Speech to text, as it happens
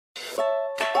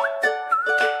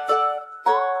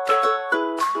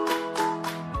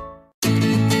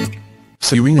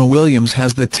Serena Williams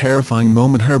has the terrifying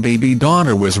moment her baby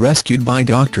daughter was rescued by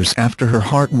doctors after her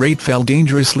heart rate fell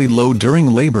dangerously low during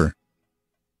labor.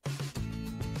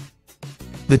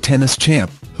 The tennis champ,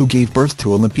 who gave birth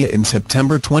to Olympia in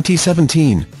September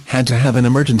 2017, had to have an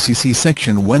emergency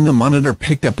C-section when the monitor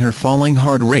picked up her falling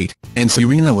heart rate, and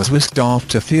Serena was whisked off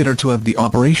to theatre to have the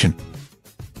operation.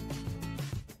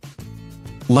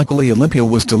 Luckily, Olympia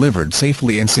was delivered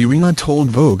safely, and Serena told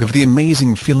Vogue of the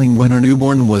amazing feeling when her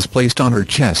newborn was placed on her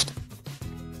chest.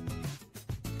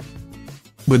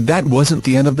 But that wasn't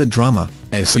the end of the drama,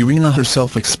 as Serena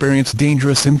herself experienced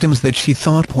dangerous symptoms that she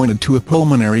thought pointed to a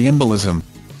pulmonary embolism.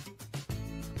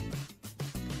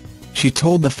 She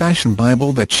told the Fashion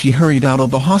Bible that she hurried out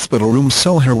of the hospital room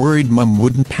so her worried mum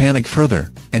wouldn't panic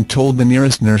further, and told the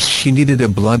nearest nurse she needed a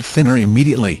blood thinner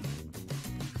immediately.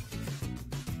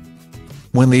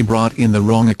 When they brought in the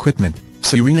wrong equipment,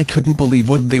 Serena couldn't believe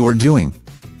what they were doing.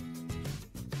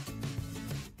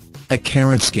 A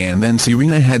carot scan, then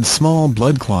Serena had small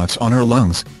blood clots on her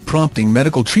lungs, prompting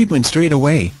medical treatment straight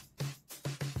away.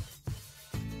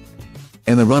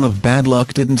 And the run of bad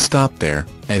luck didn't stop there,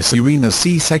 as Serena's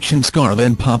C-section scar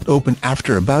then popped open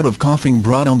after a bout of coughing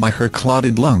brought on by her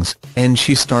clotted lungs, and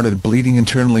she started bleeding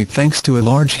internally thanks to a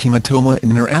large hematoma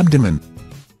in her abdomen.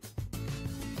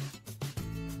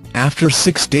 After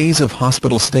 6 days of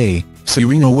hospital stay,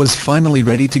 Serena was finally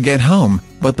ready to get home,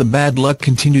 but the bad luck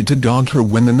continued to dog her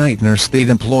when the night nurse they'd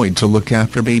employed to look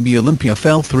after baby Olympia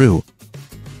fell through.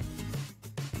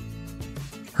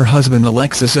 Her husband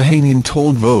Alexis Ohanian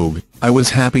told Vogue, "I was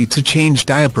happy to change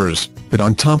diapers, but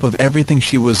on top of everything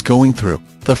she was going through,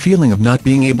 the feeling of not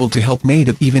being able to help made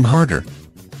it even harder.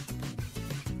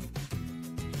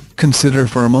 Consider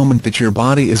for a moment that your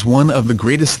body is one of the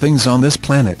greatest things on this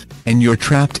planet, and you're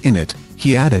trapped in it,"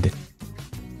 he added.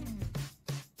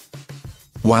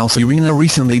 While Serena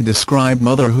recently described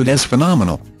motherhood as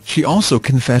phenomenal, she also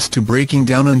confessed to breaking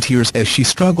down in tears as she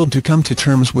struggled to come to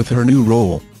terms with her new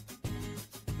role.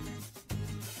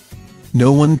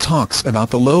 "No one talks about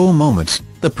the low moments,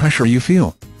 the pressure you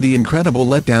feel, the incredible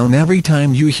letdown every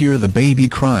time you hear the baby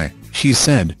cry," she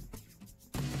said.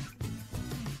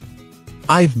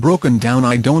 "I've broken down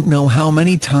I don't know how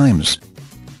many times.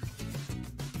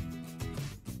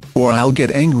 Or I'll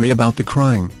get angry about the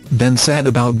crying, then sad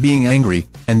about being angry,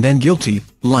 and then guilty,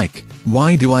 like,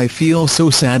 why do I feel so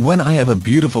sad when I have a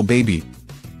beautiful baby?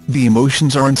 The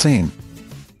emotions are insane."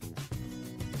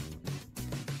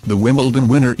 The Wimbledon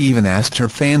winner even asked her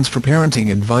fans for parenting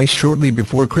advice shortly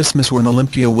before Christmas when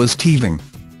Olympia was teething.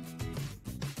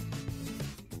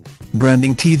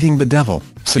 Branding teething the devil,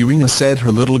 Serena said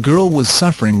her little girl was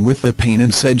suffering with the pain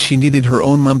and said she needed her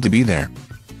own mum to be there.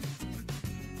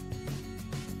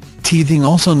 Teething,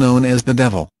 also known as the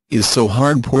devil, is so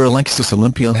hard. Poor Alexis.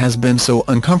 Olympia has been so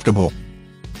uncomfortable.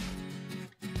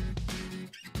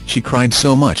 She cried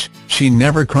so much, she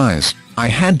never cries. I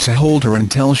had to hold her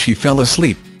until she fell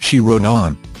asleep, she wrote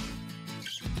on.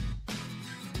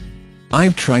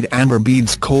 I've tried amber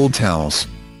beads, cold towels.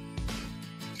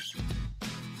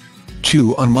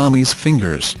 Chew on mommy's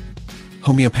fingers.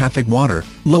 Homeopathic water,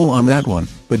 low on that one,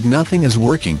 but nothing is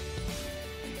working.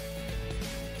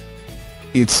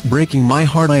 It's breaking my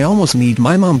heart. I almost need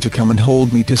my mom to come and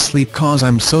hold me to sleep cause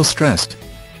I'm so stressed.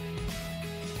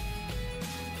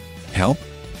 Help?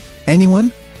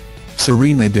 Anyone?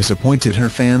 Serena disappointed her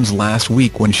fans last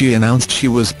week when she announced she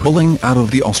was pulling out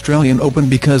of the Australian Open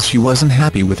because she wasn't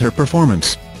happy with her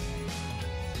performance.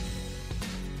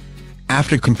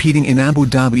 After competing in Abu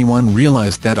Dhabi, one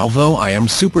realized that although I am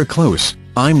super close,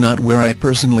 I'm not where I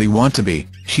personally want to be,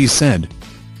 she said.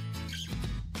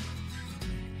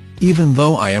 Even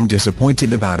though I am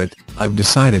disappointed about it, I've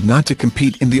decided not to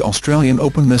compete in the Australian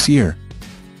Open this year.